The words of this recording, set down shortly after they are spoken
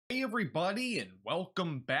Hey everybody, and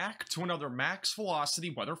welcome back to another Max Velocity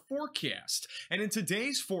weather forecast. And in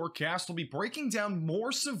today's forecast, we'll be breaking down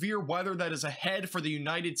more severe weather that is ahead for the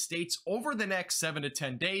United States over the next 7 to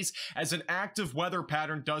 10 days as an active weather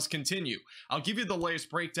pattern does continue. I'll give you the latest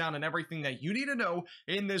breakdown and everything that you need to know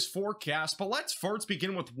in this forecast, but let's first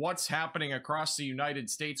begin with what's happening across the United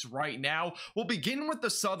States right now. We'll begin with the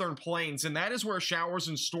southern plains, and that is where showers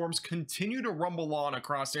and storms continue to rumble on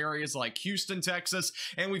across areas like Houston, Texas,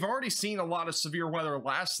 and we've already seen a lot of severe weather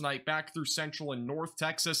last night back through central and north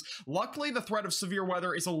Texas. Luckily, the threat of severe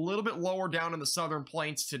weather is a little bit lower down in the southern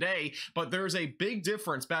plains today, but there's a big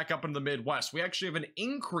difference back up in the Midwest. We actually have an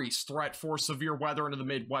increased threat for severe weather into the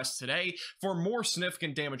Midwest today for more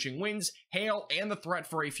significant damaging winds, hail, and the threat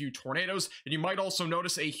for a few tornadoes. And you might also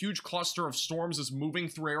notice a huge cluster of storms is moving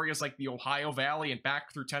through areas like the Ohio Valley and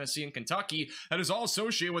back through Tennessee and Kentucky. That is all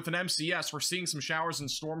associated with an MCS. We're seeing some showers and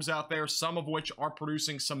storms out there, some of which are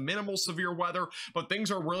producing some minimal severe weather, but things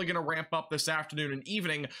are really going to ramp up this afternoon and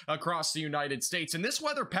evening across the United States. And this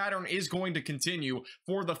weather pattern is going to continue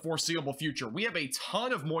for the foreseeable future. We have a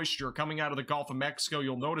ton of moisture coming out of the Gulf of Mexico.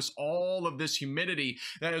 You'll notice all of this humidity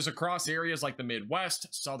that is across areas like the Midwest,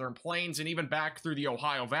 southern plains, and even back through the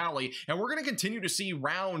Ohio Valley. And we're going to continue to see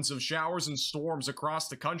rounds of showers and storms across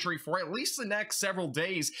the country for at least the next several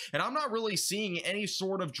days. And I'm not really seeing any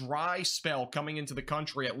sort of dry spell coming into the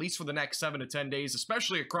country, at least for the next 7 to 10 days,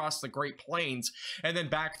 especially across the Great Plains and then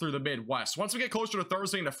back through the Midwest. Once we get closer to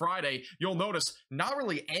Thursday into Friday, you'll notice not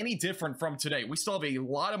really any different from today. We still have a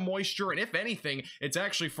lot of moisture, and if anything, it's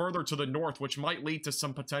actually further to the north, which might lead to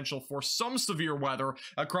some potential for some severe weather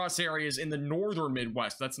across areas in the northern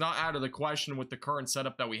Midwest. That's not out of the question with the current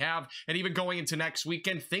setup that we have. And even going into next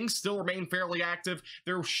weekend, things still remain fairly active.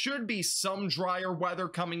 There should be some drier weather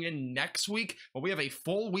coming in next week, but we have a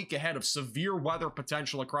full week ahead of severe weather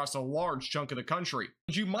potential across a large chunk of the country.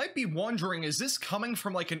 You might be wondering, is this coming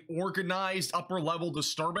from like an organized upper level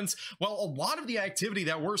disturbance? Well, a lot of the activity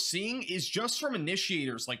that we're seeing is just from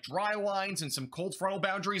initiators like dry lines and some cold frontal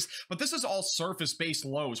boundaries, but this is all surface-based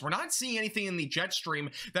lows. We're not seeing anything in the jet stream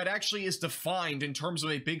that actually is defined in terms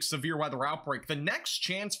of a big severe weather outbreak. The next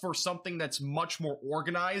chance for something that's much more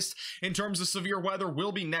organized in terms of severe weather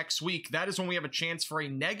will be next week. That is when we have a chance for a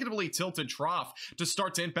negatively tilted trough to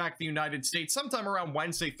start to impact the United States sometime around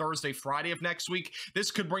Wednesday, Thursday, Friday of next week.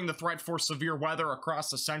 This could bring the threat for severe weather across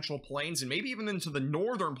the central plains and maybe even into the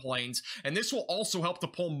northern plains, and this will also help to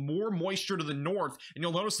pull more moisture to the north. And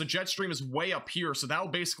you'll notice the jet stream is way up here, so that'll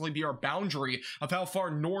basically be our boundary of how far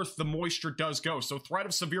north the moisture does go. So threat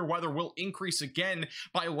of severe weather will increase again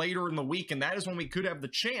by later in the week, and that is when we could have the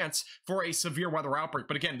chance for a severe weather outbreak.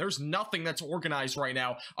 But again, there's nothing that's organized right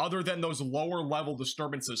now other than those lower level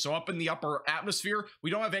disturbances. So up in the upper atmosphere, we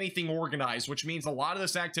don't have anything organized, which means a lot of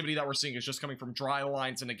this activity that we're seeing is just coming from dry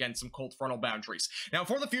lines and again some cold frontal boundaries. Now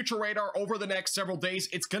for the future radar over the next several days,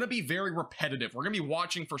 it's going to be very repetitive. We're going to be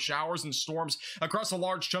watching for showers and storms across a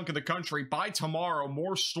large chunk of the country. By tomorrow,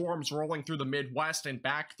 more storms rolling through the Midwest and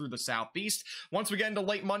back through the Southeast. Once we get into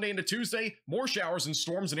late Monday into Tuesday, more showers and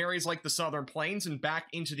storms in areas like the southern plains and back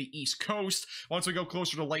into the East Coast. Once we go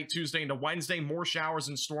closer to late Tuesday into Wednesday, more showers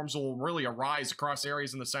and storms will really arise across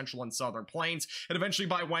areas in the central and southern plains. And eventually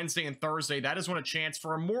by Wednesday and Thursday, that is when a chance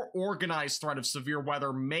for a more organized threat of severe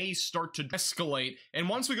weather may start to escalate. And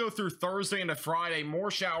once we go through Thursday into Friday,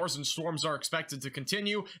 more showers and storms are expected to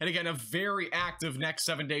continue. And again, a very active next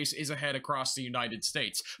 7 days is ahead across the United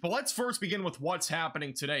States. But let's first begin with what's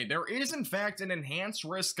happening today. There is in fact an enhanced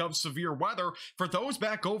risk of severe weather for those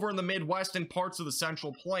back over in the Midwest and parts of the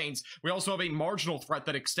central plains. We also have a marginal threat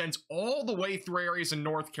that extends all the way through areas in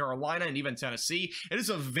North Carolina and even Tennessee. It is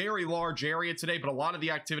a very large area today, but a lot of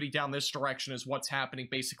the activity down this direction is what's happening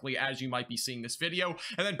basically as you might be seeing this video.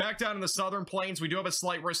 And then back down in the southern plains, we do have a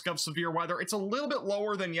slight risk of severe weather. It's a little bit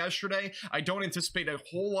lower than yesterday. I don't anticipate a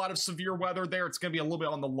whole lot of severe weather there. It's going to be a little bit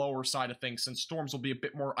on the lower side of things since storms will be a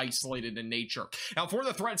bit more isolated in nature. Now for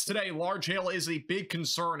the threats today, large hail is a big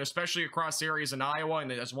concern, especially across areas in Iowa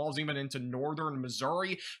and as well as even into northern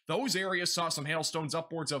Missouri. Those areas saw some hailstones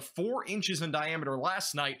upwards of 4 inches in diameter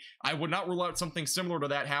last night. I would not rule out something similar to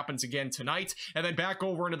that happens again tonight. And then back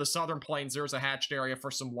over into the southern plains, there's a hatched area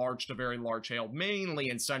for some large to very large hail, mainly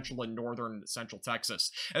in central and northern central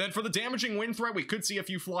Texas. And then for the damaging wind threat, we could see a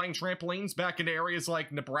few flying trampolines back into areas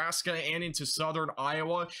like Nebraska and into southern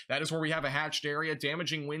Iowa. That is where we have a hatched area.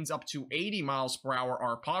 Damaging winds up to 80 miles per hour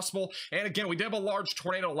are possible. And again, we did have a large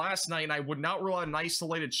tornado last night, and I would not rule out an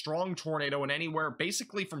isolated strong tornado in anywhere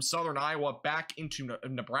basically from southern Iowa back into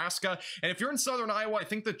Nebraska. And if you're in southern Iowa, I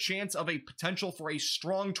think the chance of a potential for a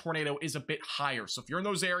strong tornado is a bit higher. So if you're in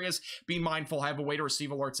those areas, be mindful, have a way to receive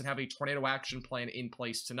alerts and have a tornado action action plan in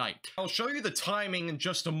place tonight. I'll show you the timing in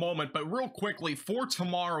just a moment, but real quickly, for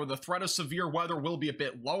tomorrow, the threat of severe weather will be a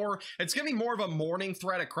bit lower. It's going to be more of a morning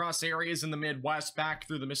threat across areas in the Midwest back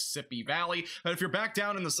through the Mississippi Valley. But if you're back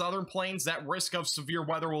down in the southern plains, that risk of severe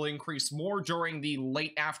weather will increase more during the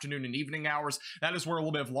late afternoon and evening hours. That is where a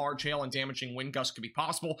little bit of large hail and damaging wind gusts could be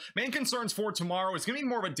possible. Main concerns for tomorrow is going to be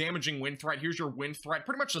more of a damaging wind threat. Here's your wind threat,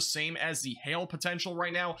 pretty much the same as the hail potential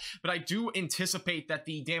right now, but I do anticipate that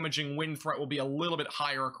the damaging wind threat will be a little bit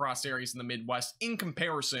higher across areas in the Midwest in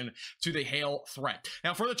comparison to the hail threat.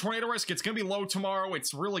 Now, for the tornado risk, it's going to be low tomorrow.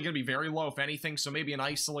 It's really going to be very low, if anything, so maybe an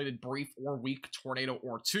isolated brief or weak tornado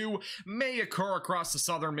or two may occur across the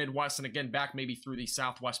southern Midwest, and again, back maybe through the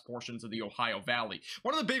southwest portions of the Ohio Valley.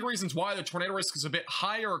 One of the big reasons why the tornado risk is a bit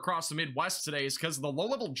higher across the Midwest today is because the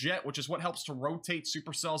low-level jet, which is what helps to rotate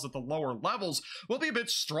supercells at the lower levels, will be a bit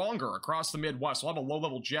stronger across the Midwest. We'll have a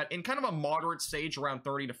low-level jet in kind of a moderate stage around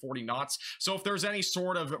 30 to 40 knots. So if there's any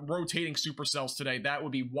sort of rotating supercells today, that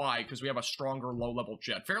would be why, because we have a stronger low-level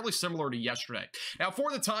jet, fairly similar to yesterday. Now,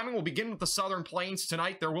 for the timing, we'll begin with the southern plains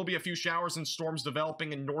tonight. There will be a few showers and storms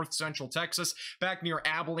developing in north central Texas, back near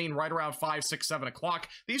Abilene, right around 5, 6, 7 o'clock.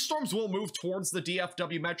 These storms will move towards the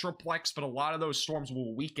DFW Metroplex, but a lot of those storms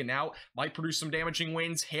will weaken out, might produce some damaging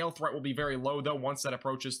winds. Hail threat will be very low, though, once that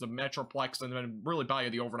approaches the Metroplex, and then really by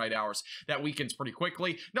the overnight hours, that weakens pretty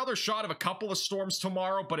quickly. Another shot of a couple of storms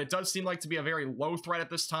tomorrow, but it does seem like to be a very low threat at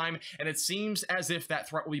this time, and it seems as if that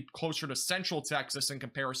threat will be closer to central Texas in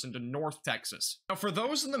comparison to north Texas. Now, for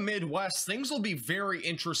those in the Midwest, things will be very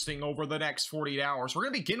interesting over the next 48 hours. We're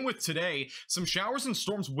going to begin with today. Some showers and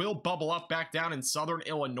storms will bubble up back down in southern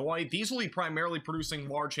Illinois. These will be primarily producing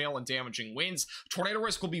large hail and damaging winds. Tornado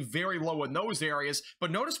risk will be very low in those areas,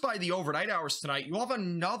 but notice by the overnight hours tonight, you'll have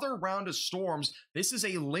another round of storms. This is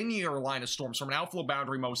a linear line of storms from an outflow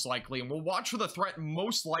boundary most likely, and we'll watch for the threat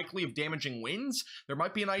most likely of damaging winds. There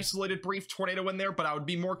might be an isolated brief tornado in there, but I would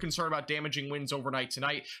be more concerned about damaging winds overnight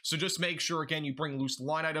tonight. So just make sure, again, you bring loose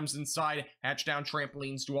line items inside, hatch down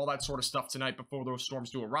trampolines, do all that sort of stuff tonight before those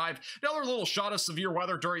storms do arrive. Another little shot of severe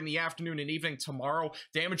weather during the afternoon and evening tomorrow.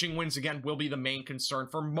 Damaging winds, again, will be the main concern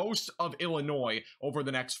for most of Illinois over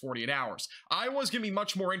the next 48 hours. Iowa's going to be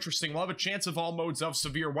much more interesting. We'll have a chance of all modes of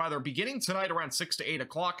severe weather beginning tonight around 6 to 8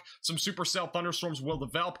 o'clock. Some supercell thunderstorms will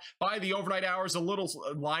develop. By the overnight hours, a little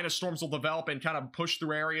line of storms will develop and kind of push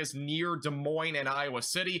through areas near Des Moines and Iowa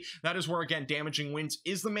City. That is where, again, damaging winds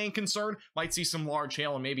is the main concern. Might see some large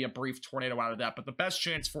hail and maybe a brief tornado out of that, but the best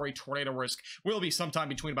chance for a tornado risk will be sometime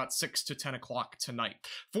between about 6 to 10 o'clock tonight.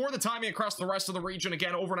 For the timing across the rest of the region,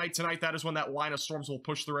 again, overnight tonight, that is when that line of storms will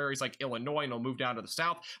push through areas like Illinois and will move down to the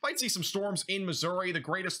south. Might see some storms in Missouri. The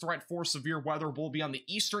greatest threat for severe weather will be on the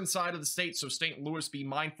eastern side of the state, so St. Louis, be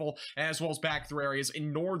mindful, as well as back through areas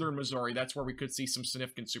in northern Missouri. That's where we could see some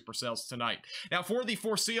significant supercells tonight. Now, for the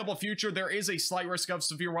foreseeable future, there is a slight risk of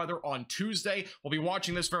severe weather on Tuesday. We'll be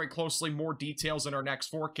watching this very closely, more details in our next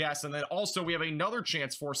forecast, and then also we have another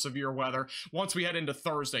chance for severe weather once we head into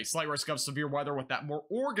Thursday. Slight risk of severe weather with that more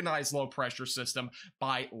organized low pressure system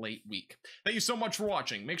by late week. Thank you so much for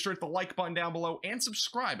watching. Make sure to hit the like button down below and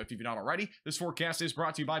subscribe if you've not already. This forecast is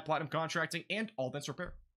brought to you by Platinum Contracting and All Events Repair.